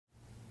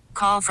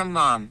Call from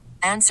mom.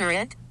 Answer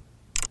it.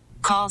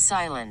 Call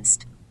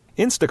silenced.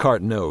 Instacart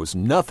knows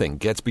nothing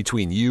gets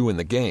between you and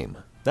the game.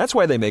 That's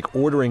why they make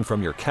ordering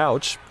from your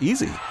couch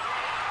easy.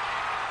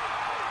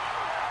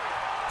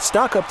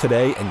 Stock up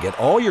today and get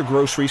all your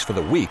groceries for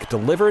the week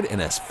delivered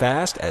in as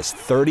fast as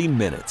 30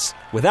 minutes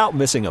without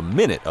missing a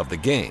minute of the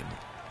game.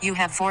 You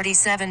have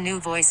 47 new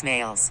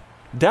voicemails.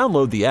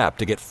 Download the app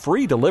to get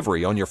free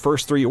delivery on your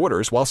first 3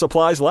 orders while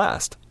supplies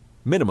last.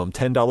 Minimum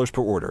 $10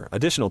 per order.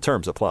 Additional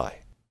terms apply.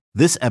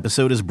 This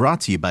episode is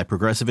brought to you by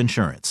Progressive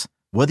Insurance.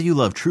 Whether you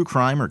love true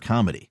crime or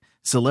comedy,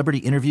 celebrity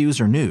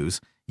interviews or news,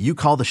 you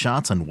call the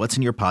shots on what's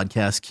in your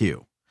podcast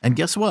queue. And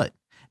guess what?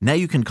 Now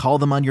you can call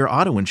them on your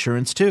auto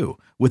insurance too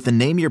with the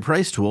Name Your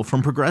Price tool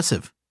from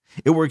Progressive.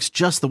 It works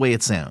just the way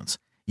it sounds.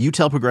 You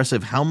tell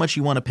Progressive how much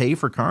you want to pay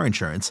for car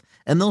insurance,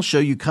 and they'll show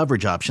you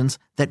coverage options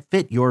that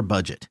fit your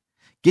budget.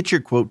 Get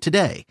your quote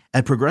today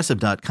at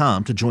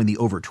Progressive.com to join the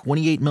over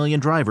 28 million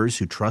drivers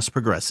who trust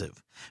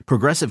Progressive.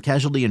 Progressive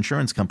Casualty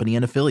Insurance Company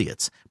and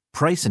Affiliates.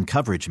 Price and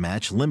coverage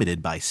match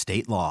limited by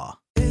state law.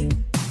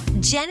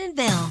 Jen and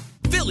Bill.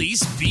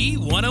 Phillies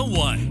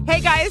B101. Hey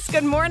guys,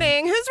 good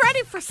morning. Who's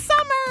ready for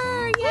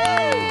summer?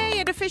 Yay!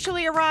 It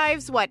officially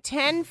arrives,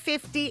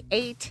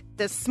 10:58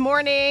 this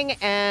morning,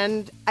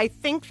 and I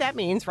think that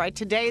means, right,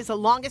 today is the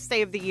longest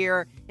day of the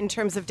year in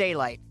terms of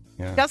daylight.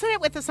 Yeah. Doesn't it,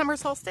 with the summer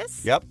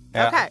solstice? Yep.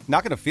 Okay.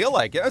 Not going to feel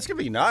like it. It's going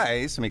to be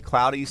nice. I mean,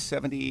 cloudy,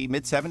 70,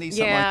 mid-70s, something like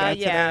that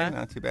Yeah. today.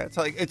 Not too bad.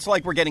 It's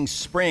like we're getting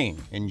spring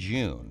in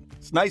June.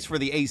 It's nice for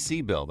the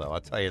AC bill, though,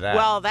 I'll tell you that.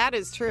 Well, that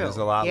is true. It's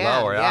a lot Yeah,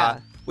 lower. Yeah.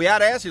 We had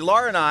to ask you,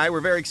 Laura and I were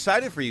very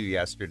excited for you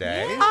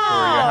yesterday.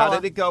 How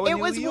did it go in New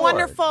York? It was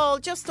wonderful.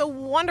 Just a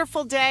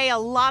wonderful day. A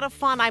lot of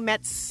fun. I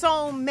met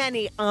so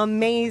many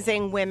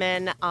amazing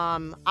women.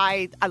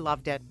 I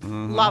loved it.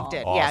 Loved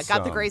it. Yeah, got the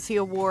Awesome. Gracie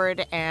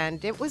Award,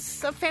 and it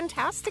was a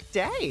fantastic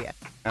day.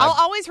 I'll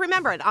always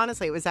remember it.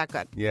 Honestly, it was that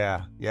good.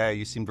 Yeah.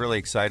 You seemed really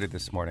excited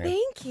this morning.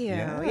 Thank you.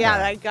 Yeah. We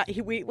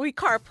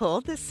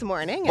carpooled this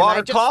morning. Bought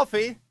and her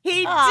coffee.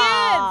 He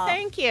Aw. did.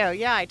 Thank you.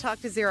 Yeah, I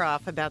talked to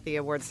Zeroff about the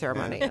award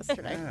ceremony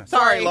yesterday. Yeah.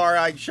 Sorry,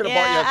 Laura. I should have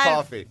bought you a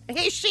coffee.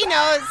 She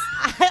knows.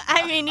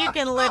 I mean, you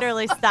can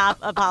literally stop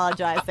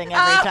apologizing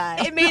every time.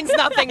 It means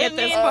nothing at It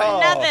this means point.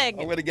 nothing.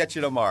 I'm going to get you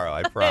tomorrow,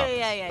 I promise.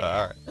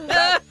 Yeah. All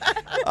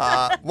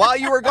right. While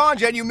you were gone,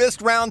 Jen, you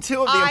missed round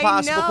 2 of the I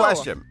impossible know.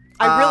 question.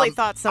 I really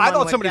thought someone I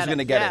thought would somebody get was going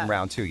to it. get it Yeah. in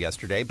round 2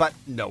 yesterday, but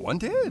no one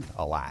did,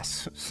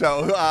 alas.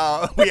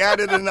 So we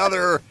added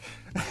another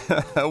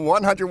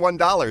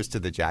 $101 to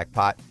the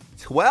jackpot.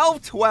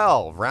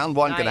 12-12. Round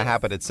 1 going to Nice.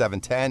 happen at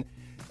 7:10.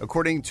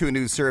 According to a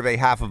new survey,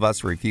 half of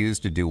us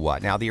refused to do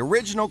what? Now, the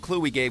original clue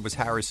we gave was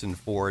Harrison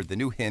Ford. The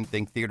new hint,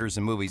 think theaters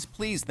and movies.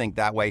 Please think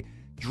that way.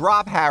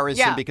 Drop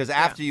Harrison because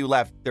after you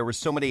left, there were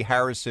so many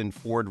Harrison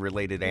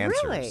Ford-related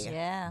answers. Really?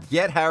 Yeah.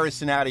 Get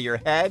Harrison out of your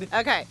head.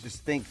 Okay.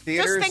 Just think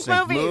theaters, Just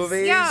think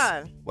movies.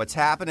 Yeah. What's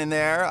happening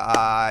there?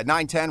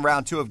 9-10,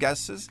 round 2 of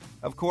guesses,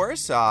 of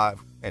course. And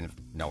if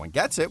no one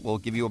gets it, we'll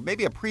give you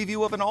maybe a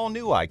preview of an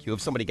all-new IQ,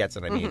 if somebody gets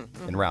it,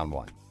 in round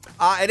 1.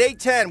 At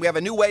 8:10, we have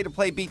a new way to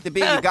play Beat the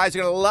Beat. You guys are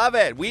going to love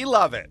it. We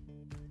love it.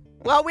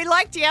 Well, we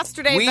liked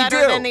yesterday We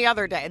better do. than the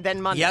other day,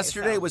 than Monday.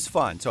 Yesterday was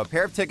fun. So a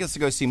pair of tickets to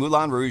go see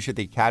Moulin Rouge at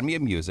the Academy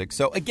of Music.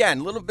 So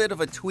again, a little bit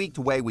of a tweaked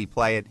way we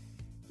play it.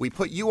 We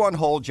put you on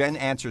hold. Jen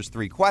answers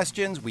 3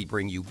 questions. We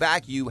bring you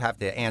back. You have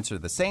to answer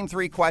the same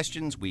 3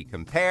 questions. We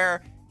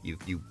compare.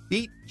 If you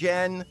beat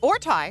Jen Or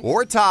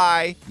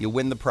tie. you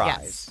win the prize.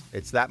 Yes.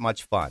 It's that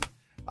much fun.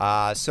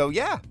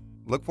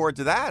 Look forward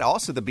to that.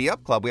 Also, the Be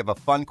Up Club. We have a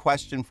fun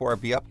question for our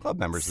Be Up Club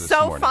members this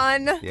So morning.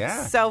 fun.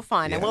 Yeah. So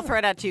fun. Yeah. And we'll throw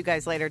it out to you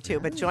guys later, too.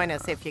 But join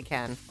us if you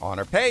can. On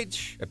our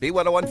page at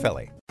B101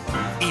 Philly.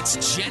 It's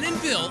Jen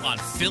and Bill on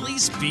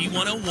Phillies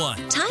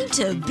B101. Time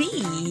to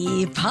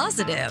be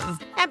positive.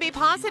 And Be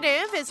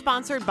Positive is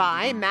sponsored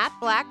by Matt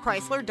Black,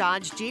 Chrysler,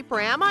 Dodge, Jeep,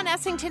 Ram on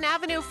Essington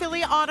Avenue,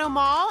 Philly Auto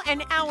Mall.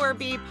 And our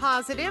Be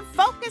Positive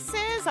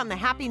focuses on the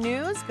happy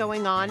news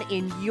going on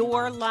in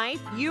your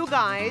life. You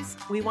guys,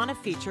 we want to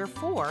feature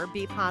 4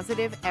 Be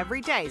Positive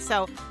every day.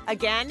 So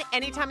again,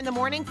 anytime in the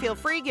morning, feel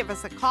free, give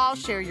us a call,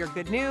 share your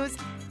good news.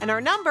 And our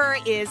number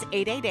is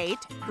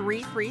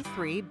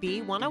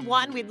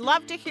 888-333-B101. We'd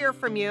love to hear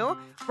from you.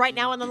 Right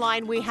now on the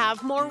line, we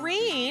have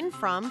Maureen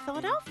from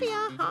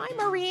Philadelphia. Hi,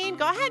 Maureen.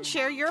 Go ahead,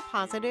 share your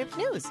positive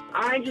news.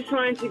 I just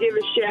wanted to give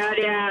a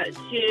shout out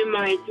to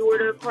my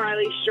daughter,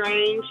 Carly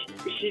Strange.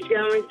 She's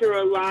going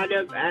through a lot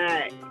of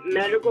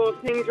medical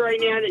things right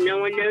now that no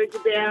one knows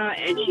about,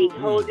 and she's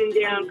holding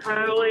down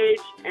college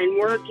and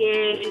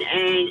working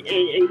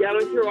and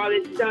going through all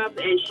this stuff,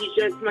 and she's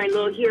just my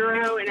little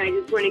hero, and I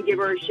just want to give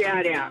her a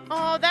shout out.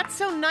 Oh, that's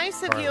so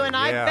nice of you, and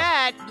yeah. I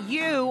bet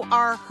you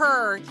are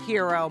her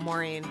hero,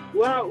 Maureen.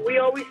 Well, we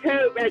always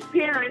hope, as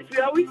parents, we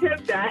always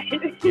hope that.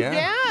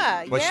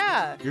 Yeah, Well,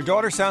 yeah. Your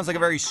daughter sounds like a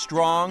very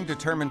strong,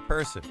 determined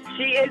person.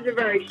 She is a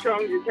very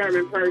strong,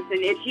 determined person.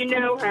 If you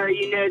know her,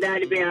 you know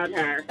that about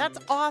her. That's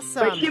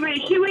awesome. But she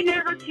would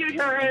never toot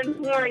her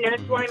own horn.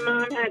 That's why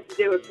Mom has to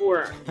do it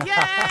for her.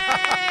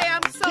 Yay!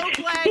 I'm so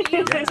glad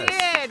you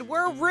did.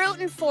 We're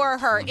rooting for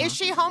her. Is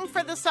she home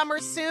for the summer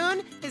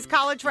soon? Is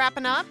college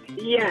wrapping up?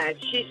 Yes,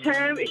 she's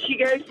home. She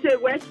goes to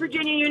West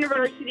Virginia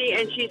University,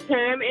 and she's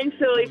home in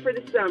Philly for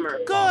the summer.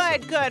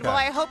 Good, good. Well,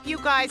 I hope you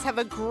guys have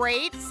a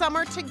great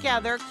summer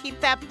together. Keep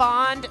that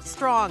bond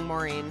strong,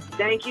 Maureen.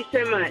 Thank you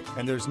so much.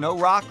 And there's no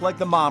rock like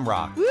the mom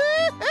rock.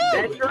 Woo-hoo!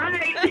 That's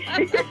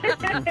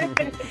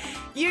right.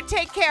 You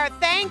take care.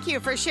 Thank you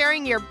for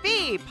sharing your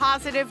Be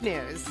Positive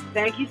news.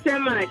 Thank you so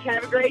much.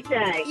 Have a great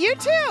day. You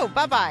too.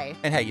 Bye-bye.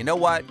 And hey, you know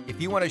what?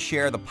 If you want to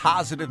share the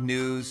positive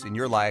news in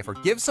your life or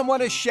give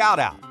someone a shout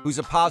out who's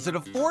a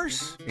positive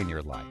force in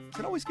your life, you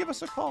can always give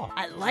us a call.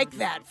 I like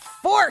that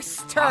force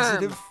term.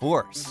 Positive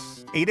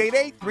force.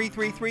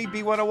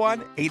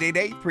 888-333-B101.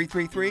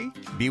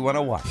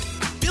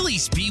 888-333-B101.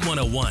 Philly's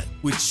B101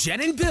 with Jen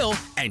and Bill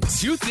and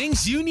two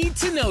things you need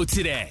to know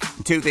today.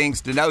 Two things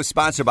to know,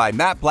 sponsored by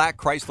Matt Black,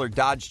 Chrysler,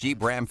 Dodge,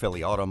 Jeep, Ram,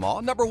 Philly Auto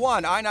Mall. Number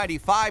one,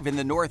 I-95 in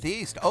the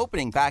Northeast,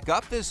 opening back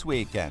up this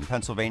weekend.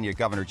 Pennsylvania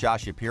Governor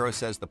Josh Shapiro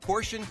says the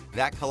portion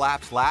that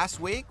collapsed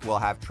last week will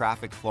have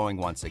traffic flowing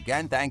once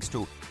again, thanks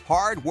to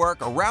hard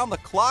work,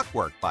 around-the-clock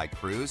work by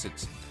crews.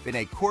 It's been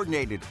a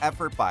coordinated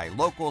effort by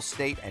local,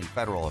 state, and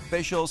federal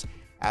officials.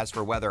 As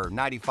for whether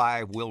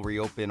 95 will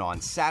reopen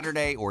on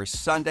Saturday or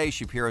Sunday,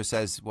 Shapiro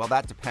says, well,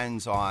 that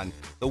depends on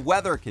the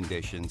weather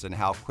conditions and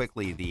how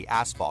quickly the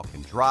asphalt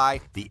can dry.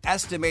 The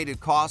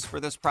estimated cost for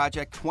this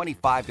project,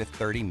 $25 to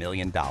 $30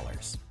 million.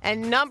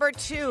 And number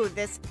two,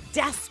 this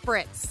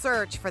desperate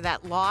search for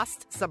that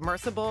lost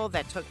submersible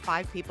that took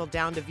 5 people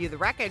down to view the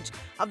wreckage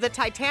of the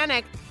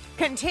Titanic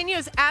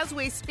continues as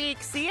we speak.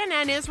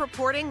 CNN is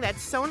reporting that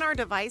sonar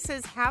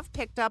devices have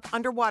picked up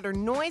underwater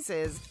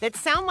noises that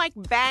sound like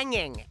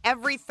banging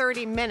every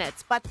 30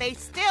 minutes, but they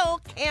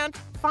still can't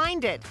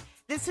find it.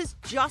 This is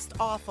just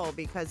awful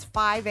because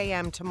 5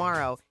 a.m.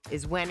 tomorrow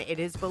is when it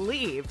is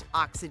believed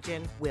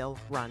oxygen will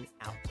run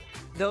out.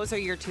 Those are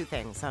your two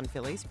things on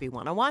Philly's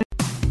B101.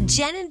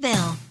 Jen and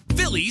Bill.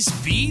 Philly's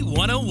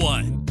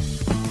B101.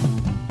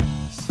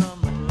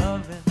 Summer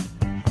loving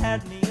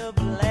had me a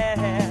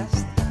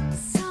blast.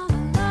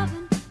 Summer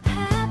loving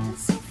happened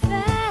so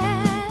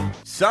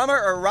fast. Summer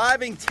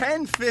arriving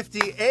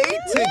 10:58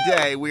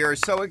 today. We are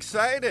so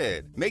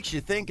excited. Makes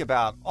you think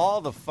about all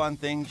the fun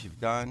things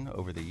you've done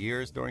over the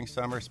years during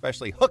summer,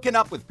 especially hooking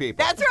up with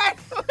people. That's right.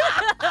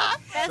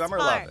 Summer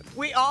loving.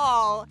 We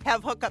all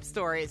have hookup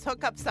stories,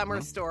 hookup summer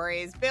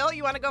stories. Bill,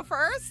 you want to go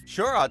first?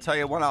 Sure, I'll tell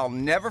you one I'll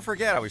never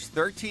forget. I was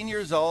 13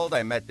 years old.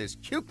 I met this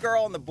cute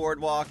girl on the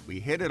boardwalk.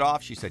 We hit it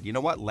off. She said, you know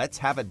what? Let's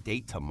have a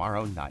date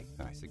tomorrow night.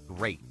 And I said,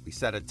 great. We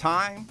set a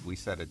time. We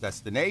set a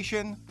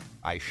destination.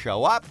 I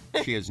show up.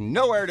 She is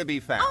nowhere to be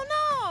found. Oh, no.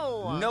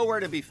 Nowhere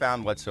to be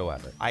found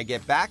whatsoever. I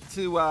get back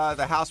to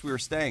the house we were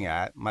staying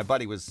at. My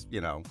buddy was,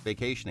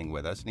 vacationing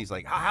with us. And he's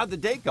like, how'd the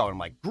date go? And I'm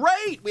like,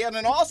 great. We had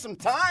an awesome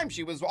time.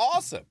 She was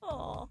awesome.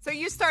 Aww. So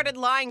you started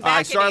lying back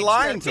I started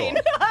lying 13. to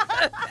him.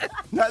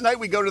 That night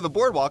we go to the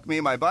boardwalk, me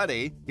and my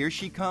buddy. Here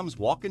she comes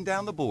walking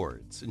down the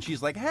boards. And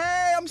she's like,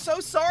 hey, I'm so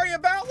sorry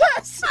about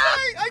last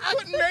night. I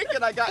couldn't make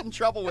it. I got in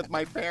trouble with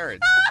my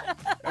parents.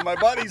 And my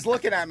buddy's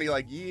looking at me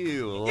like,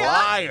 you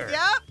liar.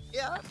 Yep.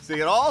 See,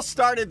 it all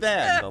started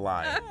then, the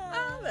lying.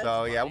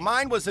 So, yeah,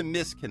 mine was a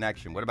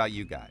misconnection. What about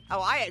you guys?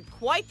 Oh, I had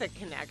quite the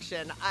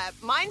connection.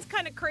 Mine's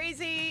kind of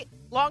crazy.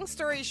 Long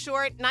story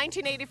short,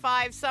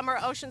 1985, summer,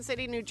 Ocean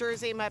City, New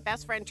Jersey. My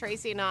best friend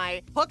Tracy and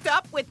I hooked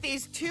up with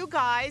these two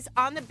guys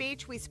on the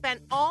beach. We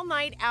spent all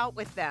night out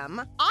with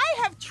them. I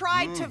have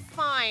tried to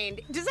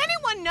find, does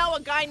anyone know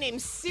a guy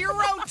named Ciro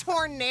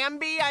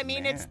Tornambi? I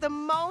mean, it's the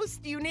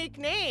most unique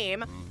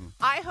name.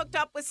 I hooked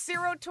up with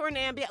Ciro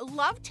Tornambi. I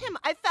loved him.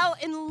 I fell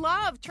in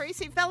love.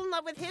 Tracy fell in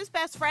love with his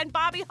best friend,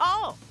 Bobby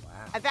Hull.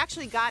 Wow. I've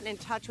actually gotten in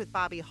touch with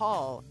Bobby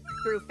Hull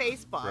through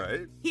Facebook.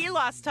 Right. He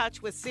lost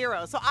touch with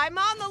Ciro. So I'm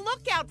on the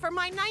lookout for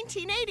my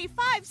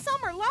 1985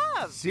 summer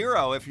love.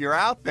 Ciro, if you're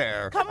out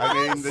there. Come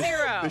on,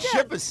 Ciro. The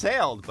ship has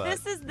sailed, but.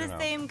 This is the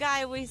same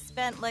guy we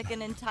spent like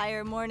an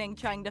entire morning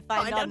trying to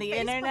find on the Facebook.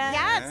 internet.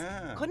 Yes.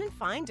 Yeah. Couldn't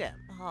find him.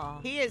 Oh.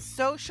 He is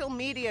social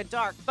media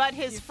dark, but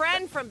his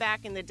friend from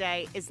back in the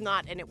day is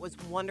not, and it was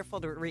wonderful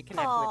to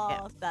reconnect with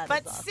him. That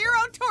But is awesome.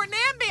 Ciro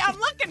Tornambi, I'm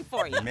looking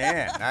for you.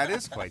 Man, that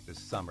is quite the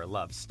summer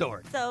love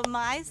story. So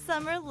my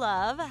summer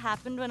love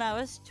happened when I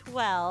was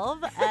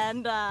 12,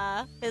 and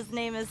his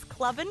name is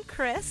Clubbin'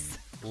 Chris.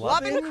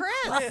 Clubbin'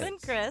 Chris. Clubbin'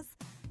 Chris,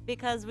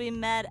 because we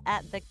met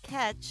at the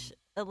Catch,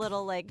 a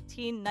little like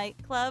teen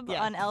nightclub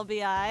on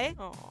LBI.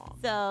 Aww.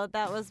 So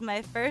that was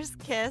my first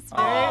kiss,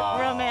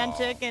 very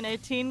romantic in a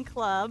teen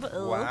club.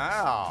 Ooh.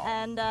 Wow.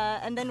 And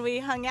then we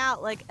hung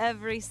out like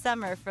every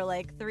summer for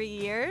like 3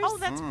 years. Oh,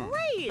 that's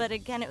great. But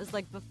again, it was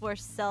like before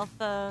cell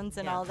phones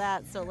and all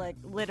that. So like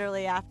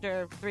literally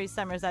after 3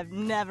 summers, I've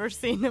never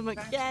seen him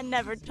again,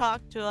 never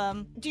talked to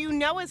him. Do you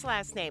know his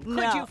last name?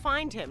 No. Could you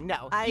find him?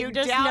 No. I you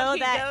just doubt know he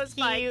that goes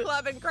by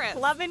Clubbin' Chris.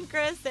 Clubbin'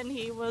 Chris, and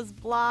he was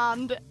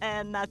blonde,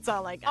 and that's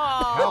all I got.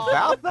 How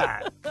about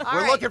that? All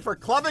We're right. looking for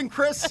Club and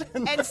Chris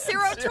And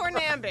Ciro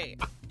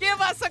Tornambi. Give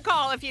us a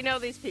call if you know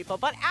these people.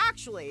 But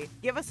actually,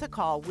 give us a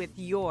call with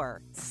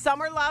your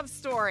summer love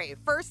story.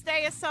 First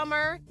day of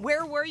summer,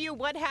 where were you?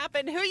 What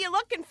happened? Who you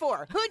looking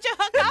for? Who'd you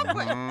hook up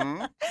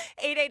with?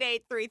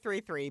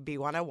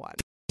 888-333-B101.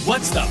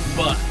 What's the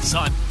buzz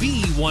on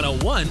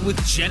B101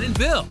 with Jen and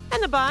Bill?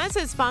 And the buzz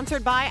is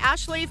sponsored by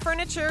Ashley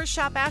Furniture.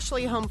 Shop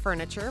Ashley Home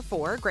Furniture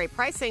for great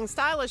pricing,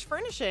 stylish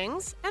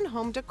furnishings, and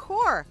home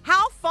decor.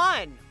 How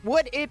fun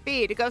would it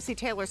be to go see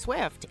Taylor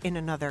Swift in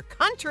another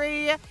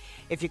country?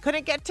 If you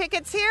couldn't get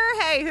tickets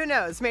here, hey, who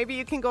knows? Maybe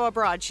you can go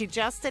abroad. She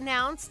just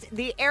announced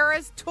the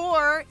Eras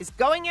Tour is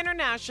going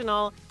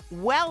international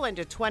well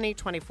into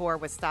 2024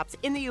 with stops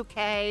in the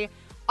UK,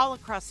 all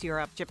across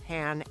Europe,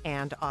 Japan,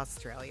 and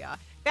Australia.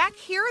 Back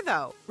here,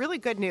 though, really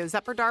good news.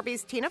 Upper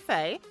Darby's Tina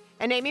Fey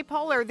and Amy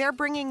Poehler, they're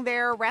bringing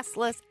their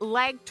Restless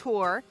Leg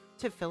Tour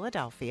to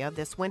Philadelphia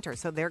this winter.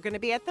 So they're going to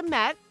be at the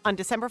Met on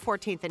December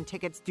 14th, and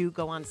tickets do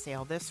go on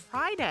sale this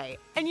Friday.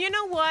 And you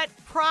know what?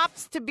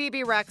 Props to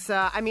BB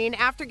Rexa. I mean,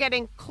 after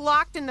getting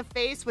clocked in the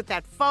face with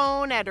that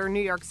phone at her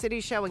New York City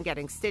show and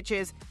getting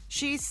stitches,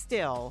 she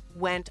still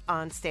went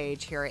on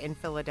stage here in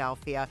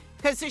Philadelphia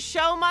because the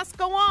show must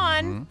go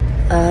on.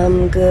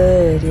 I'm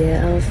good,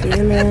 yeah, I'm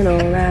feeling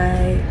all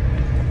right.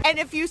 And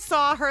if you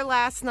saw her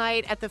last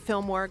night at the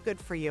Fillmore,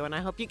 good for you. And I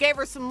hope you gave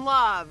her some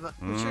love.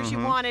 I'm sure she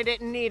wanted it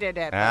and needed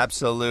it.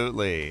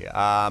 Absolutely.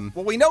 Well,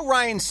 we know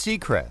Ryan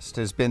Seacrest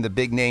has been the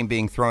big name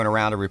being thrown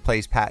around to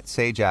replace Pat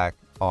Sajak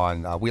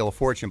on Wheel of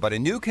Fortune, but a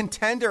new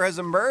contender has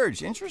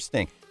emerged.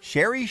 Interesting.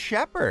 Sherry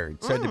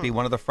Shepherd, said to be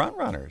one of the front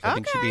runners. I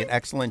think she'd be an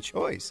excellent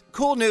choice.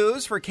 Cool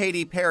news for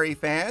Katy Perry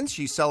fans.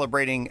 She's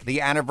celebrating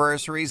the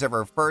anniversaries of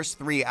her first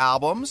 3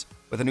 albums.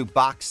 With a new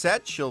box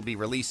set, she'll be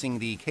releasing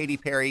the Katy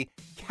Perry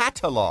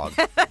Catalog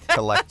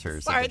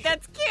Collectors Sorry, Edition.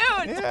 that's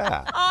cute.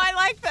 Yeah. Oh, I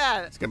like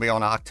that. It's going to be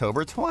on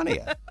October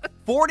 20th.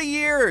 40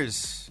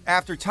 years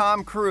after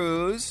Tom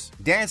Cruise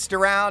danced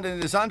around in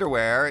his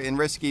underwear in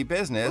Risky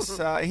Business,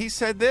 he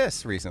said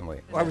this recently.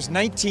 I was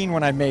 19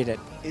 when I made it.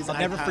 Is I'll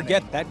never iconic.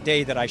 forget that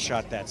day that I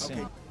shot that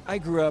scene. I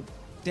grew up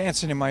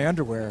dancing in my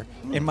underwear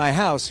in my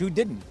house. Who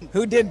didn't?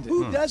 Who didn't?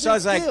 Who doesn't So I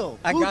was like, still?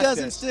 I Who got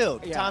doesn't this. still?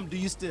 Yeah. Tom, do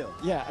you still?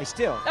 Yeah, I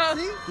still.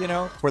 You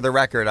know? For the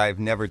record, I've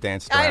never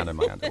danced around in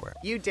my underwear.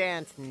 You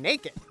dance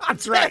naked.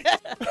 That's right.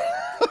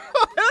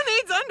 Who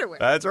needs underwear?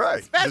 That's right.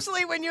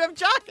 Especially when you have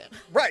jacket.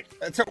 Right.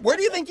 So where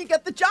do you think you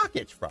get the jock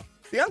itch from?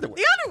 The underwear.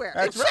 The underwear.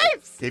 That's it right.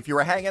 shapes. If you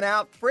were hanging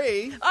out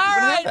free, All you wouldn't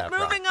right, have that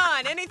moving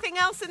on. Anything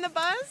else in the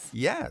buzz?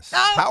 Yes.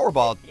 Oh.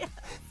 Powerball.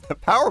 The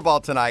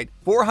Powerball tonight,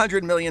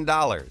 $400 million.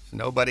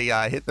 Nobody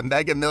hit the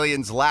Mega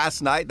Millions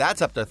last night.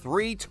 That's up to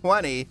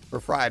 $320 for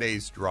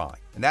Friday's drawing.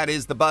 And that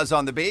is the Buzz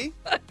on the Bee.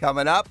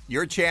 Coming up,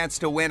 your chance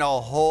to win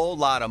a whole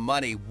lot of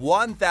money.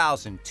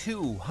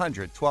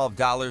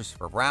 $1,212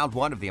 for round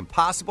 1 of the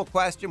Impossible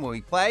Question when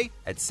we play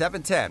at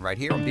 7:10 right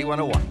here on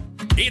B101.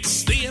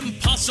 It's the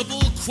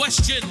impossible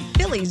question.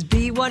 Phillies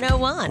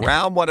B101.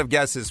 Round 1 of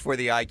guesses for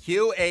the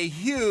IQ, a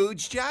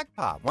huge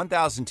jackpot.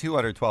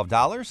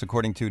 $1,212.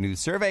 According to a new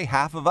survey,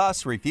 half of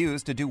us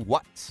refuse to do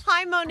what?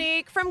 Hi,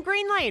 Monique from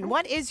Green Lane.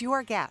 What is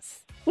your guess?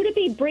 Would it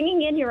be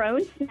bringing in your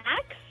own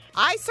snacks?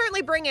 I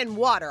certainly bring in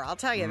water, I'll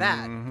tell you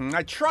that.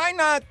 I try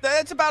not.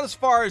 That's about as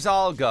far as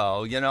I'll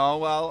go. You know,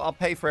 well, I'll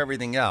pay for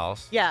everything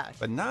else. Yeah.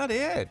 But not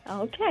it.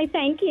 Okay,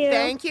 thank you.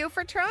 Thank you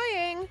for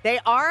trying. They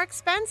are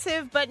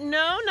expensive, but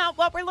no, not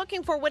what we're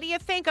looking for. What do you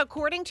think?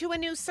 According to a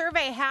new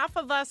survey, half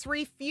of us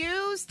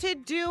refuse to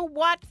do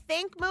what?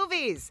 Think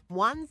movies.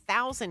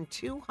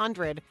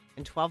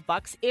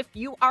 $1,212. If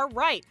you are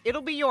right,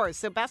 it'll be yours.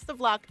 So best of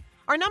luck.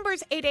 Our number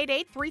is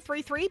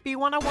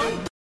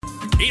 888-333-B101.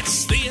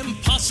 It's the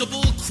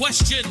impossible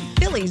question.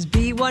 Phillies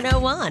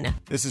B101.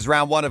 This is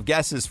round 1 of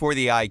guesses for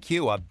the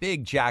IQ, a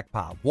big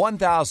jackpot.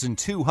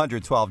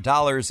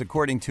 $1,212.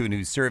 According to a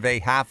new survey,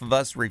 half of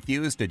us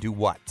refuse to do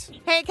what?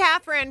 Hey,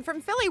 Catherine from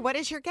Philly, what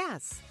is your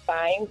guess?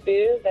 Buying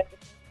booze at the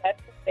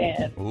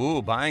stand.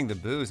 Ooh, buying the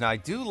booze. Now, I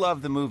do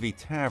love the movie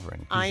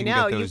Tavern. I You can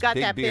know, get you've those got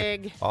that beer-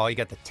 big- Oh, you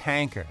got the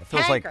tanker. It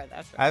feels Tanker, like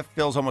that's right. that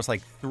feels almost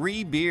like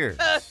 3 beers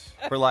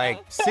for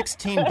like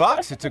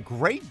 $16. It's a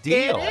great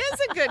deal. It is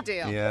a good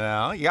deal. You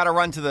know, you got to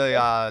run to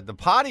the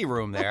potty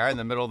room there in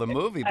the middle of the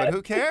movie, but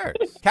who cares?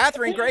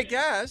 Catherine, great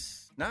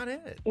guess. Not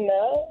it.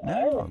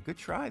 No, good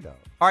try, though.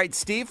 All right,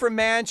 Steve from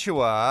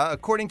Mantua.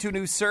 According to a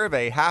new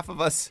survey, half of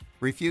us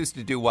refuse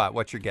to do what?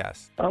 What's your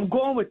guess? I'm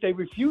going with they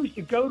refuse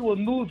to go to a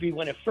movie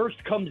when it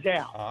first comes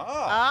out.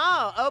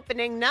 Oh,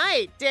 opening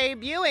night,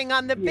 debuting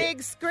on the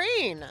big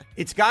screen.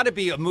 It's got to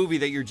be a movie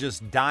that you're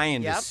just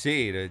dying Yep. to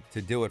see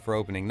to do it for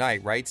opening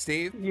night, right,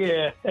 Steve?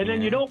 Yeah, and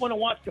then you don't want to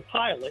watch the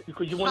pilot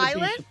because you want to be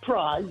Pilot?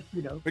 surprised,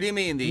 you know. What do you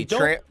mean, You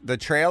don't- the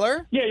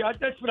trailer? Yeah,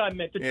 that's what I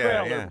meant, the Yeah,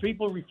 trailer. yeah.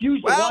 People refuse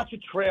to Well- watch a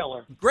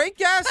trailer. Great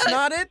guess,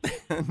 not it.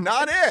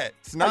 Not it.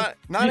 It's not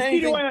You see the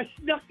anything. way I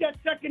snuck that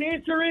second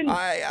answer in?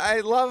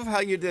 I love how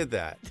you did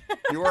that.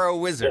 You are a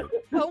wizard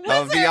A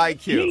of the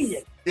IQ.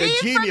 Genius. You're a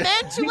Steve genius.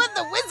 from Mantua,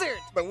 the wizard.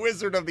 The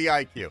wizard of the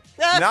IQ.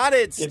 Not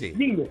it,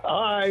 Steve.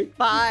 Hi.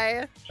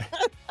 Bye.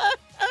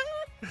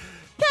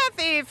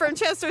 Kathy from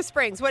Chester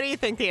Springs, what do you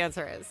think the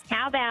answer is?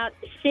 How about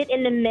sit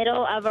in the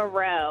middle of a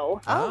row?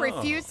 Oh,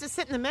 refuse to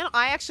sit in the middle.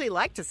 I actually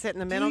like to sit in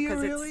the middle you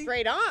because really? it's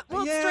straight on.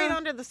 Well, it's straight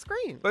onto the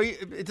screen.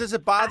 But does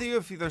it bother you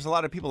if there's a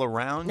lot of people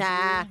around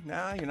Nah. you?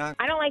 No, you're not.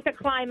 I don't like to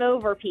climb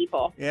over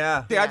people.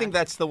 Yeah. See, I think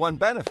that's the one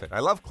benefit. I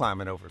love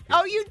climbing over people.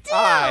 Oh, you do?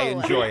 I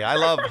enjoy it. I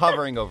love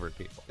hovering over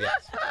people.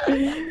 Yes.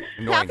 Annoying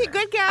Kathy, that.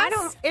 good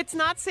guess. It's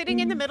not sitting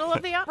in the middle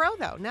of the row,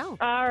 though. No.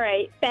 All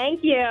right.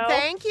 Thank you.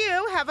 Thank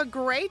you. Have a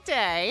great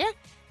day.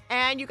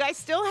 And you guys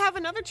still have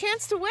another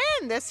chance to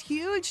win this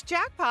huge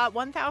jackpot,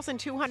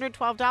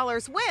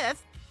 $1,212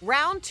 with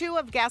round 2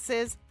 of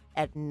guesses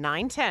at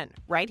 9:10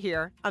 right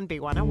here on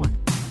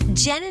B101.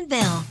 Jen and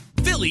Bill.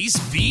 Phillies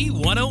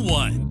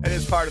B101. It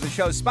is part of the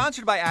show,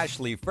 sponsored by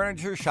Ashley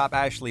Furniture. Shop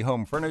Ashley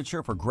Home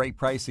Furniture for great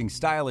pricing,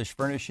 stylish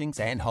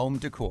furnishings, and home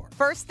decor.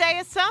 First day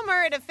of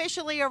summer, it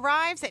officially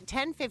arrives at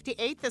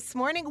 10:58 this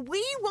morning.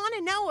 We want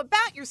to know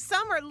about your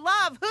summer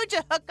love. Who'd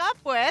you hook up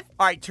with?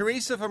 All right,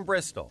 Teresa from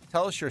Bristol,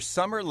 tell us your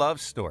summer love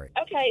story.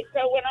 Okay,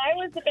 so when I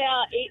was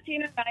about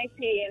 18 or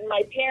 19,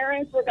 my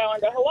parents were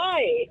going to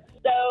Hawaii.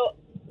 So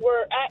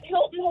we're at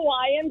Hilton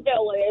Hawaiian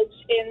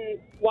Village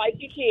in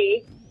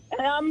Waikiki,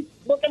 and I'm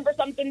looking for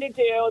something to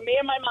do. And me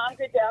and my mom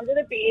get down to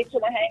the beach,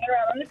 and we're hanging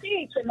around on the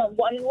beach. And then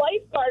one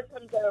lifeguard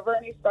comes over,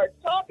 and he starts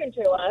talking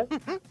to us.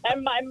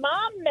 And my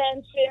mom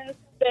mentions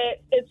that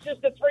it's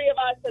just the three of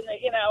us, and that,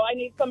 I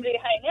need somebody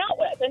to hang out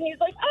with. And he's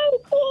like, "Oh,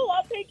 cool!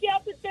 I'll take you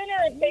out to dinner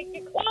and take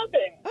you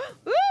clubbing."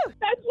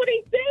 That's what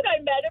he did.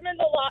 I met him in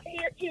the lobby.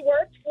 He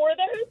worked for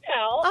the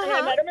hotel, and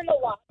I met him in the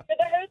lobby of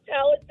the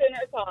hotel at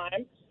dinner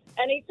time.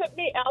 And he took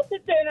me out to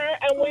dinner,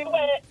 and we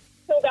went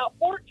to about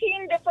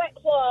 14 different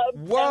clubs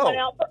and went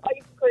out for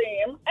ice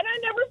cream. And I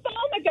never saw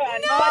him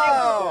again. No. But it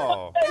was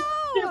one of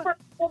those super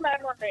cool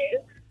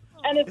memories.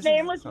 And his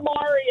name was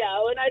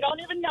Mario, and I don't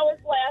even know his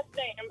last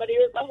name, but he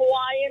was a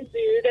Hawaiian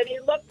dude, and he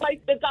looked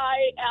like the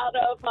guy out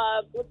of,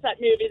 what's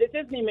that movie, the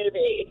Disney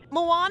movie?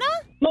 Moana?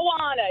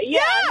 Moana, yeah.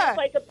 He was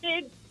like a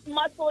big,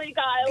 muscly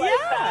guy like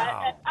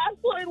that, and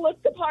absolutely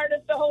looked the part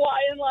of the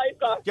Hawaiian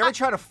lifeguard. Did you ever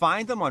try to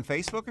find them on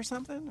Facebook or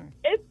something? Or?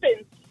 It's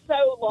been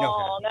so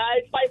long.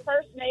 It's my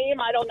first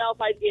name. I don't know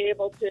if I'd be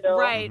able to.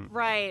 Right,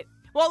 right.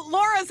 Well,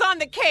 Laura's on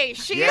the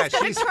case. She is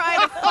going to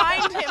try to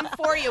find him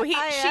for you.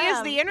 She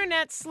is the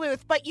internet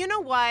sleuth. But you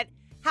know what?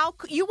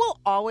 You will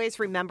always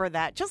remember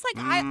that. Just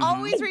like I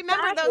always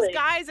remember those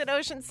guys at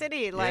Ocean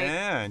City.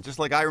 Yeah, and just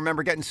like I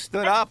remember getting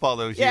stood up all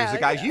those years. The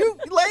guys, you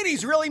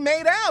ladies really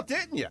made out,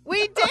 didn't you?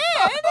 We did.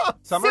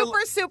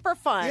 Super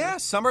fun. Yeah,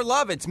 summer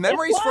love. It's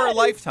memories for a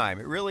lifetime.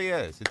 It really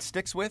is. It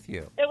sticks with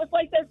you. It was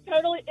like those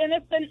totally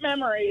innocent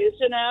memories,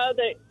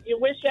 that you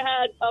wish you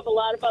had of a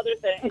lot of other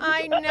things.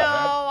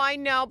 I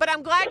know. But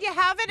I'm glad you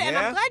have it, and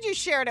I'm glad you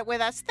shared it with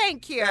us.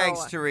 Thank you.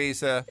 Thanks,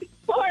 Teresa.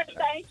 Of course.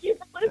 Thank you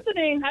for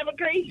listening. Have a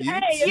great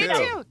day. You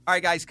too. All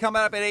right, guys,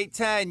 coming up at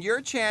 8:10,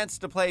 your chance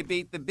to play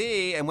Beat the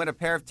Bee and win a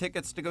pair of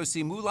tickets to go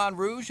see Moulin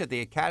Rouge at the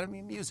Academy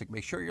of Music.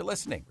 Make sure you're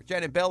listening. We're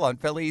Jen and Bill on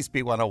Phillies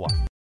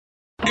B101.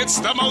 It's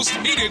the most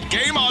heated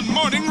game on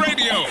morning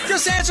radio.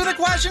 Just answer the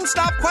question.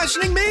 Stop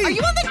questioning me. Are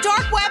you on the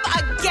dark web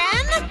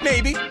again?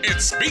 Maybe.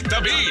 It's Beat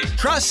the Bee.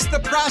 Trust the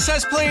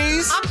process,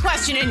 please. I'm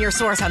questioning your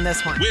source on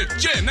this one. With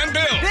Jen and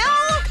Bill.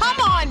 Bill, come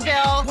on,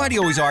 Bill. Why do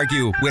you always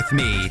argue with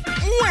me?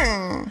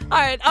 All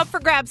right, up for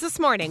grabs this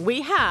morning.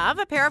 We have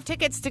a pair of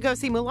tickets to go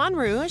see Moulin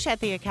Rouge at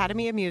the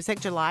Academy of Music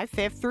July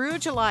 5th through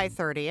July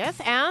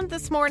 30th. And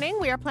this morning,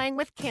 we are playing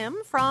with Kim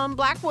from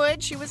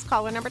Blackwood. She was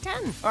caller number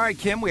 10. All right,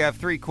 Kim, we have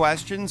 3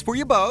 questions for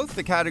you both.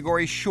 The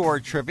category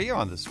short trivia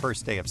on this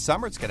first day of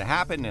summer. It's going to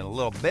happen in a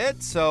little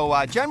bit. So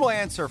Jen will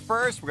answer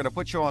first. We're going to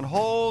put you on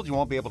hold. You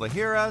won't be able to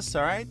hear us.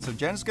 All right, so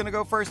Jen's going to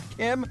go first.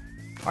 Kim,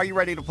 are you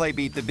ready to play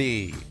Beat the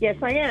Bee? Yes,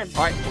 I am.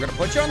 All right, we're going to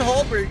put you on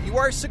hold. You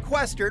are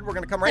sequestered. We're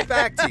going to come right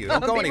back to you.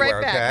 Don't go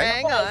anywhere, right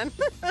back. okay? Hang on.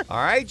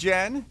 All right,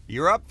 Jen,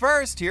 you're up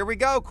first. Here we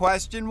go.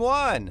 Question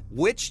 1.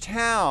 Which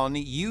town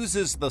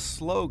uses the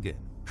slogan,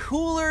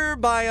 "Cooler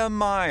by a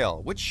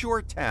mile"? Which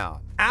short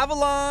town?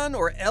 Avalon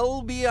or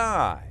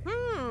LBI?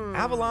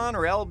 Avalon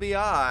or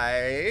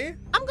LBI?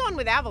 I'm going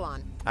with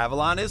Avalon.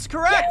 Avalon is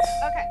correct.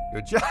 Yes. Okay.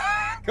 Good job.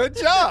 Good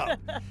job.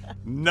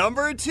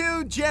 Number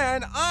 2,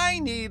 Jen, I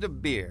need a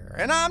beer,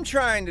 and I'm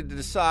trying to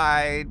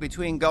decide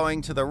between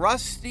going to the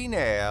Rusty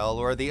Nail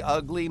or the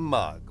Ugly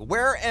Mug.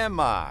 Where am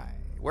I?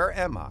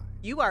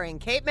 You are in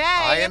Cape May.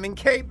 I am in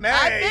Cape May.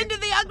 I've been to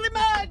the Ugly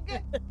Mug.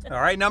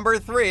 All right, number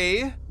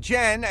 3.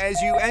 Jen,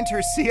 as you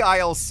enter Sea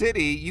Isle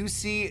City, you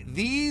see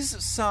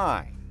these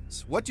signs.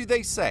 What do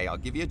they say? I'll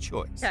give you a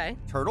choice. Okay.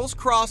 Turtles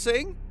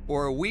Crossing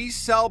or We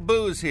Sell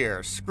Booze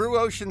Here. Screw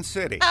Ocean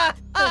City.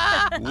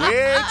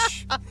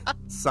 Which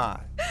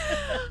sign?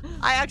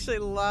 I actually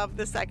love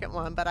the second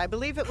one, but I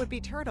believe it would be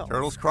Turtles.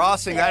 Turtles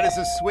Crossing. That is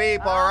a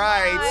sweep. All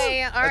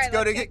right. Let's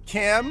go to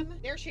Kim.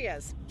 There she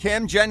is.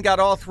 Kim, Jen got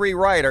all 3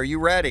 right. Are you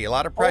ready? A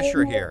lot of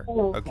pressure here.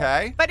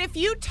 Okay? But if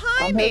you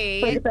tie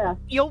me,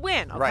 you'll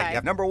win, okay? Right. You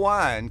have number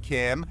 1,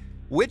 Kim.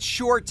 Which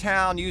shore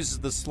town uses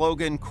the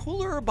slogan,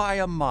 cooler by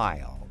a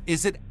mile?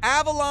 Is it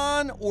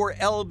Avalon or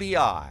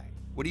LBI?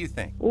 What do you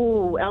think?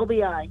 Ooh,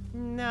 LBI.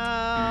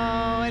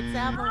 No, it's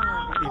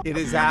Avalon. It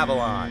is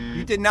Avalon.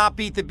 You did not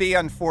beat the bee,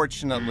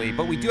 unfortunately,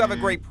 but we do have a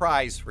great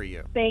prize for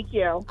you. Thank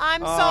you.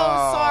 I'm so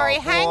sorry.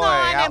 Hang boy,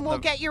 on, out and we'll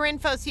the- get your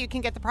info so you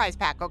can get the prize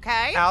pack,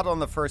 okay? Out on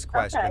the first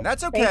question. Okay.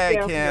 That's Thank okay,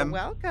 you. Kim. You're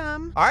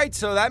welcome. All right,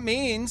 so that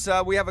means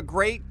we have a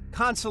great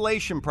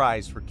consolation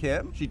prize for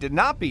Kim. She did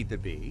not beat the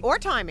bee. Or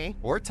tie me.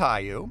 Or tie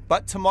you.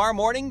 But tomorrow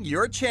morning,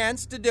 your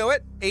chance to do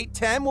it.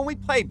 8:10 when we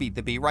play Beat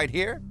the Bee right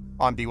here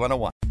on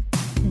B101.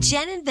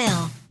 Jen and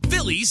Bill.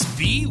 Phillies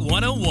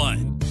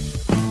B101.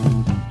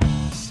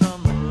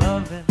 Summer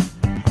loving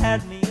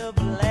had me a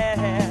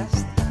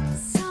blast.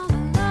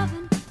 Summer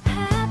loving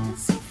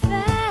happens so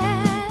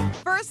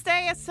fast. First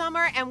day of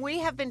summer, and we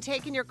have been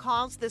taking your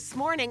calls this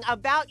morning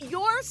about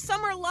your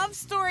summer love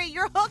story,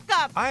 your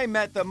hookup. I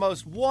met the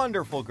most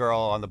wonderful girl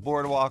on the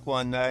boardwalk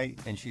one night,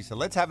 and she said,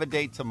 let's have a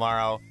date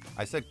tomorrow.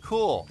 I said,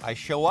 cool. I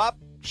show up.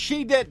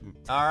 She didn't,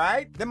 all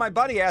right? Then my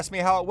buddy asked me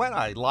how it went.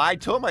 I lied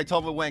to him. I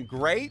told him it went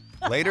great.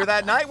 Later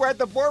that night, we're at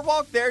the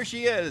boardwalk. There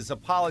she is,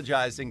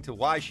 apologizing to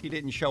why she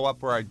didn't show up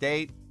for our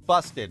date.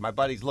 Busted. My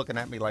buddy's looking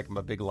at me like I'm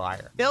a big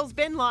liar. Bill's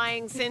been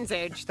lying since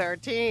age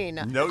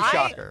 13. No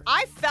shocker.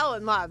 I fell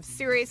in love,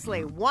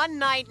 seriously. One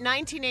night,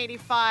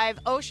 1985,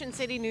 Ocean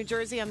City, New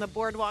Jersey, on the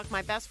boardwalk.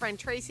 My best friend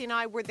Tracy and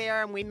I were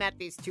there, and we met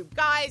these two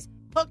guys.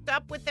 Hooked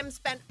up with them,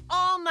 spent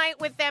all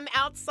night with them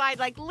outside,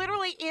 like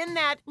literally in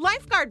that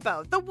lifeguard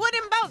boat, the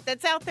wooden boat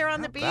that's out there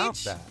on the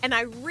beach. And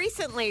I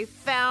recently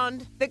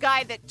found the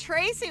guy that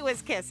Tracy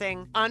was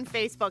kissing on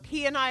Facebook.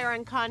 He and I are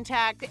in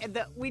contact.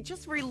 We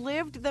just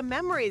relived the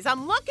memories.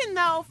 I'm looking,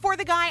 though, for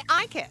the guy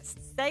I kissed.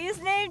 Say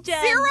his name,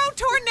 Jen. Ciro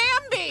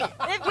Tornambi.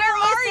 Where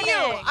are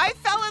you? I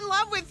fell in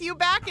love with you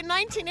back in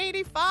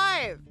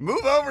 1985.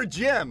 Move over,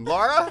 Jim.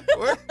 Laura?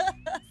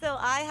 So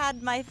I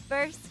had my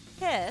first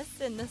kiss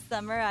in the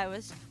summer. I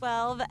was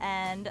 12,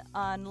 and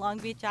on Long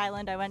Beach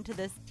Island, I went to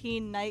this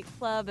teen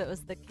nightclub. It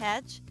was The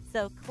Catch.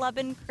 So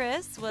Clubbin'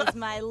 Chris was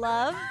my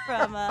love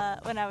from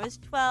when I was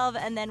 12,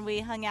 and then we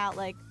hung out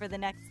like for the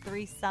next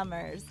 3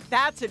 summers.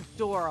 That's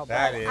adorable.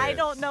 That is. I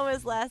don't know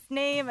his last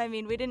name. I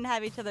mean, we didn't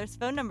have each other's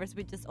phone numbers.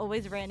 We just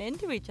always ran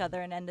into each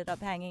other and ended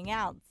up hanging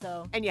out.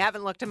 So. And you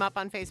haven't looked him up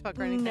on Facebook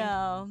or anything?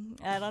 No,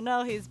 I don't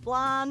know. He's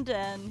blonde,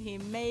 and he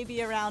may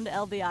be around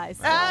LBI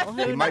still.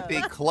 He might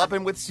be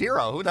clubbing with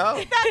Ciro. Who knows?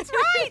 That's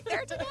right.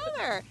 They're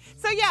together.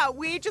 So, yeah,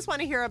 we just want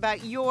to hear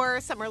about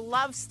your summer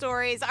love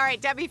stories. All right,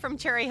 Debbie from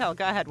Cherry Hill,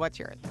 go ahead. What's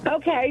yours?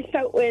 Okay,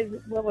 so it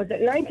was,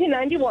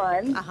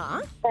 1991.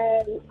 Uh-huh.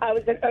 And I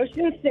was in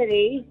Ocean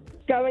City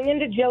going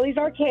into Jilly's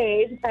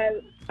Arcade,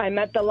 and I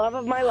met the love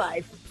of my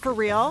life. For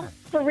real?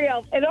 For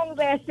real. It only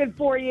lasted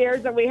 4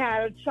 years, and we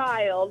had a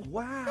child.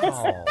 Wow.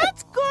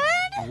 That's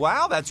good.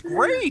 Wow, that's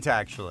great,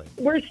 actually.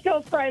 We're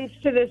still friends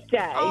to this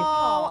day.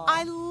 Oh,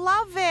 I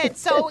love it.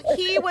 So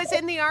he was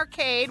in the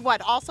arcade,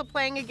 what, also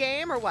playing a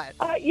game or what?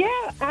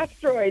 Yeah,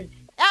 Asteroids.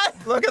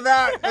 Look at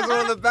that. That's one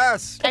of the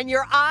best. And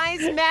your eyes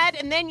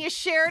met, and then you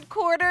shared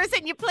quarters,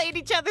 and you played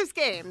each other's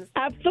games.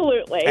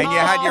 Absolutely. And you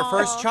had your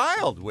first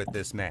child with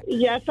this man.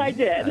 Yes, I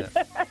did.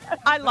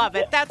 I love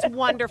it. That's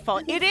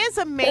wonderful. It is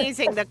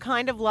amazing the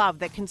kind of love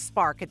that can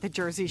spark at the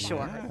Jersey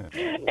Shore.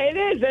 It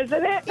is,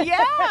 isn't it?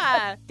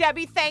 Yeah.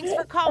 Debbie, thanks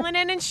for calling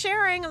in and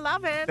sharing. I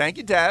love it. Thank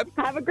you, Deb.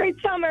 Have a great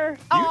summer.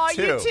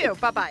 You too.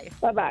 Bye-bye.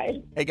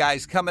 Bye-bye. Hey,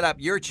 guys, coming up,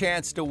 your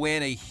chance to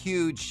win a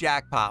huge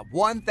jackpot.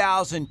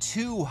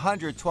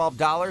 $1,212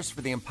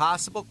 for the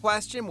impossible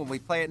question when we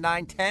play at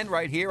 9:10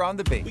 right here on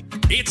the Bee.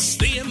 It's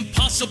the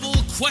impossible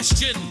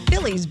question.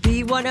 Phillies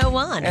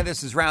B101. And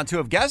this is round 2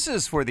 of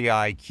guesses for the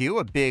IQ.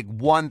 A big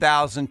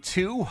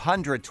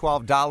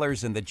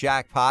 $1,212 in the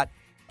jackpot.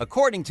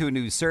 According to a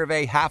new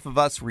survey, half of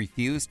us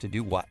refuse to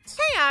do what?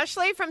 Hey,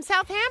 Ashley from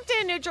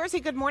Southampton, New Jersey.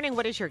 Good morning.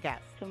 What is your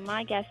guess? So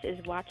my guess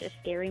is watch a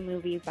scary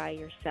movie by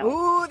yourself.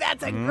 Ooh,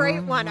 that's a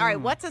great one. All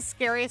right, what's the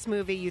scariest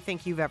movie you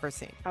think you've ever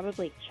seen?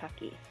 Probably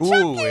Chucky.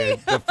 Ooh,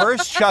 the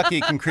first Chucky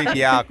can creep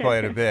you out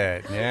quite a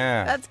bit.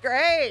 Yeah. That's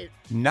great.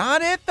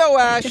 Not it, though,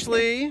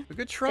 Ashley. A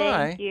good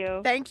try. Thank you.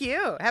 Thank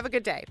you. Have a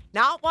good day.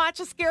 Not watch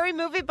a scary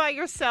movie by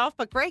yourself,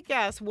 but great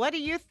guess. What do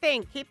you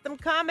think? Keep them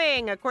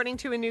coming. According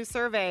to a new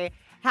survey,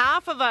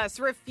 half of us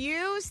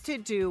refuse to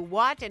do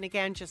what? And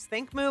again, just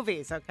think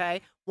movies, okay?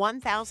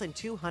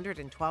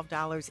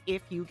 $1,212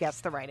 if you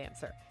guess the right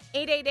answer.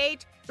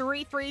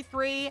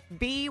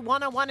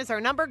 888-333-B101 is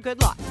our number.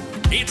 Good luck.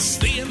 It's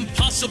the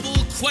impossible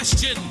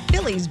question.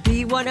 Phillies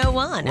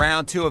B101.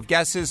 Round 2 of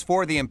guesses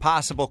for the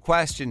impossible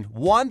question.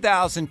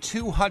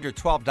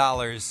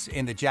 $1,212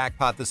 in the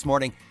jackpot this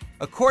morning.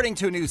 According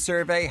to a new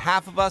survey,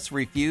 half of us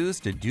refuse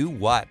to do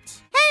what?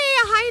 Hey,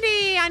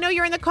 Heidi, I know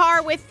you're in the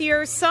car with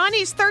your son.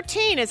 He's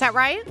 13, is that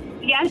right?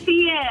 Yes,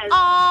 he is.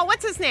 Oh,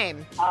 what's his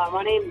name?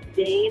 My name's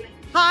Dane.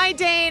 Hi,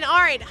 Dane. All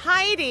right,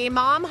 Heidi,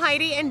 Mom,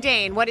 Heidi, and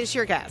Dane. What is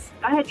your guess?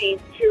 I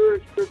need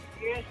to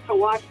refuse to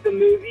watch the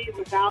movies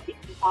without eating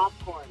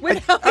popcorn.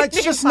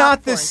 It's just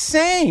not the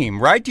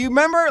same, right? Do you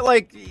remember,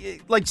 like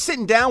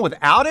sitting down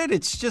without it?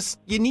 It's just,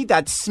 you need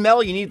that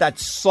smell, you need that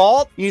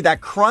salt, you need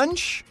that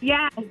crunch.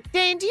 Yeah.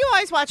 Dane, do you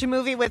always watch a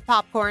movie with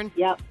popcorn?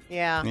 Yep.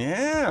 Yeah.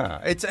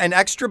 Yeah. It's an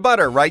extra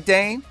butter, right,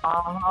 Dane?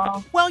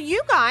 Uh-huh. Well,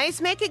 you guys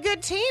make a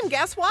good team.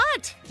 Guess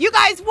what? You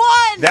guys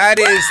won! That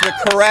is the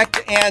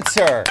correct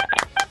answer.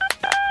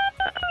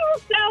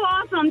 So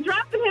awesome.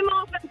 Dropping him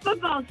off at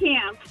football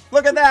camp.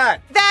 Look at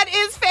that. That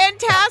is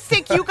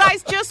fantastic. You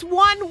guys just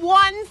won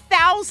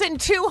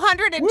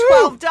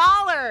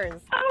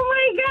 $1,212. Oh,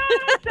 my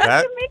gosh.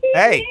 That's amazing.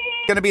 Hey,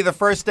 going to be the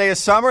first day of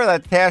summer.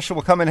 That cash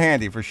will come in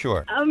handy for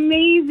sure.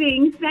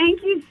 Amazing.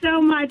 Thank you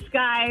so much,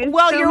 guys.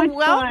 Well, so you're much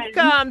welcome.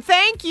 fun.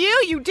 Thank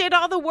you. You did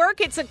all the work.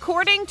 It's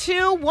according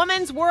to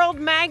Woman's World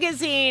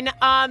magazine.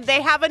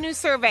 They have a new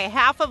survey.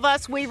 Half of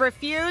us, we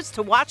refuse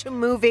to watch a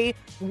movie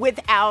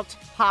without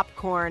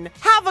popcorn.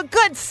 Have a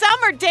good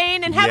summer,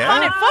 Dane, and have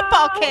fun at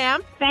football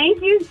camp.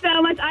 Thank you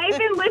so much. I've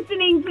been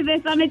listening to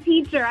this. I'm a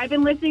teacher. I've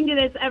been listening to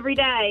this every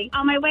day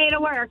on my way to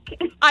work.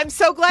 I'm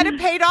so glad it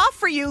paid off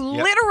for you,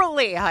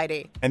 literally,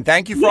 Heidi. And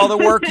thank you for all the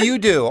work you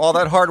do, all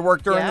that hard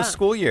work during the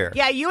school year.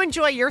 Yeah, you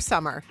enjoy your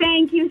summer.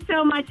 Thank you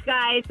so much,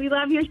 guys. We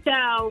love your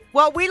show.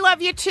 Well, we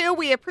love you too.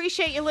 We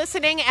appreciate you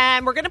listening,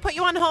 and we're going to put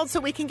you on hold so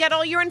we can get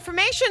all your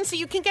information so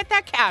you can get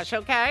that cash,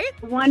 okay?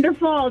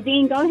 Wonderful.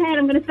 Dean, go ahead.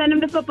 I'm going to send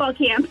him to football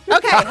camp.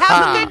 Okay,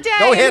 have a good day.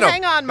 Go hit him.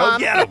 Hang on, Mom.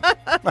 Go get him.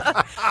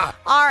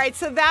 All right,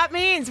 so that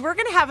means we're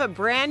going to have a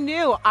brand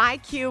new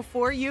IQ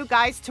for you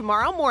guys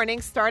tomorrow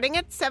morning, starting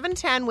at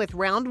 7:10 with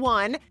round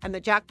one, and the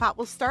jackpot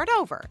will start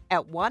over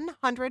at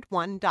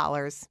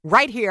 $101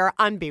 right here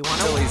on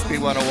B101. Phillies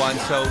B101.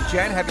 So,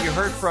 Jen, have you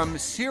heard from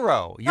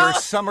Ciro, your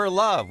summer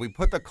love? We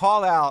put the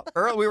call out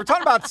early. We were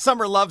talking about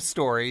summer love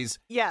stories.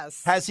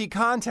 Yes. Has he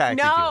contacted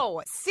you?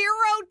 No. Ciro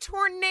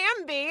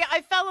Tornambi,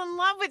 I fell in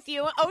love with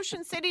you in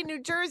Ocean City,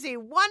 New Jersey,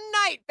 one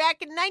night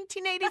back in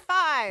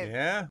 1985.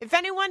 Yeah. If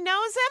anyone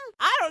knows him,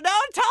 I don't know.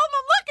 Tell him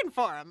I'm looking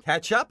for him.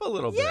 Catch up a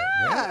little bit.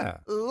 Yeah.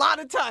 A lot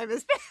of time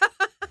has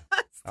passed.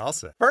 I'll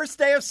say. First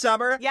day of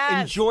summer.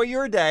 Yes. Enjoy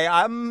your day.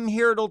 I'm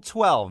here till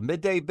 12.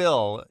 Midday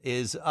Bill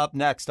is up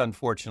next,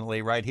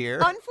 unfortunately, right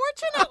here.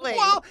 Unfortunately.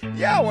 Well,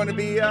 yeah, I want to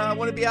be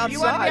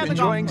outside on the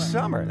enjoying golf course.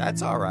 summer.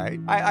 That's all right.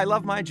 I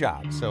love my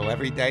job, so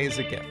every day is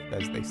a gift,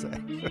 as they say.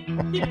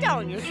 Keep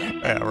telling yourself.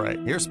 Yeah, right.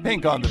 Here's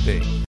Pink on the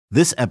B.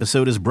 This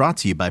episode is brought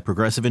to you by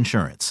Progressive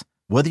Insurance.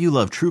 Whether you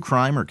love true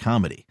crime or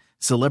comedy,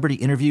 celebrity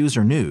interviews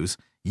or news,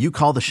 you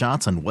call the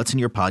shots on what's in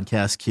your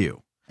podcast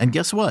queue. And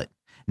guess what?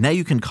 Now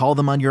you can call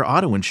them on your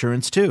auto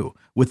insurance too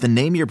with the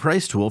Name Your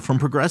Price tool from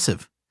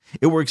Progressive.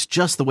 It works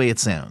just the way it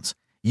sounds.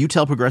 You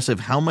tell Progressive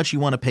how much you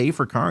want to pay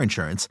for car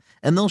insurance,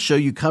 and they'll show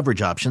you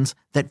coverage options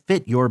that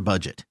fit your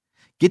budget.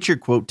 Get your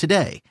quote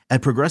today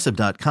at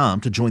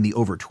Progressive.com to join the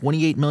over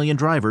 28 million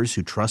drivers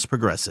who trust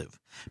Progressive.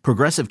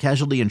 Progressive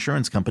Casualty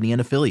Insurance Company and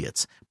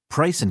Affiliates.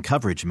 Price and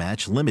coverage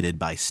match limited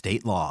by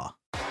state law.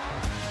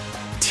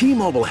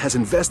 T-Mobile has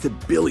invested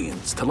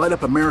billions to light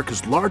up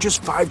America's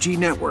largest 5G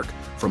network,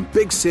 from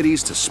big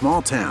cities to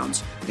small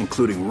towns,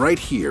 including right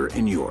here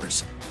in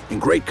yours.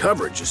 And great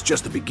coverage is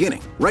just the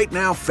beginning. Right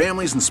now,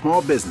 families and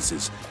small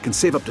businesses can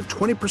save up to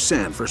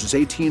 20% versus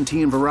AT&T and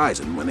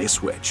Verizon when they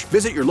switch.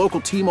 Visit your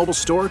local T-Mobile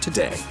store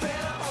today.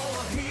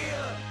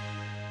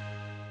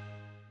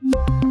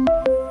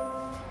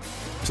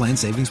 Plan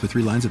savings with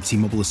 3 lines of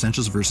T-Mobile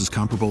Essentials versus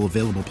comparable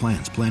available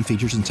plans. Plan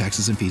features and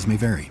taxes and fees may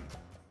vary.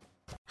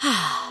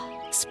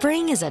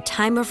 Spring is a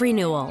time of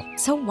renewal,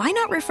 so why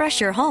not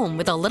refresh your home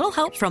with a little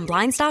help from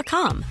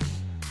Blinds.com?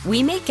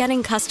 We make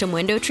getting custom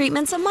window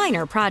treatments a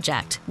minor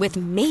project with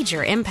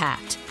major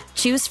impact.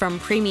 Choose from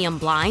premium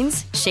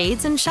blinds,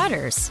 shades, and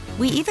shutters.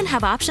 We even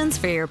have options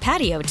for your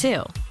patio,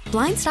 too.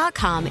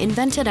 Blinds.com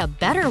invented a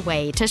better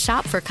way to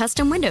shop for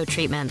custom window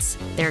treatments.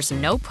 There's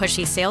no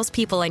pushy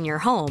salespeople in your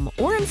home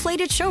or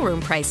inflated showroom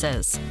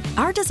prices.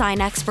 Our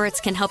design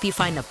experts can help you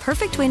find the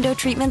perfect window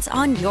treatments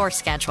on your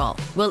schedule.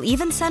 We'll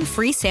even send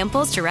free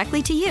samples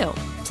directly to you.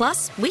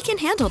 Plus, we can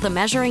handle the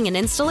measuring and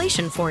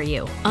installation for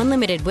you.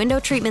 Unlimited window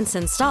treatments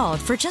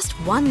installed for just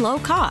one low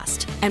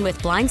cost. And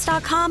with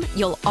Blinds.com,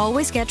 you'll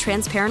always get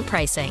transparent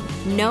pricing.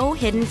 No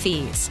hidden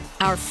fees.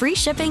 Our free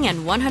shipping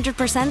and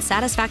 100%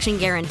 satisfaction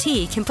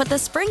guarantee can put the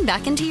spring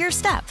back into your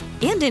step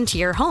and into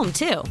your home,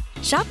 too.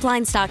 Shop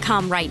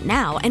Blinds.com right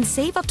now and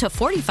save up to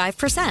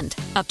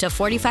 45%. Up to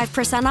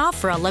 45% off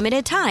for a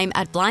limited time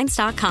at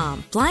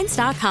Blinds.com.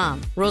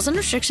 Blinds.com. Rules and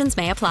restrictions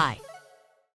may apply.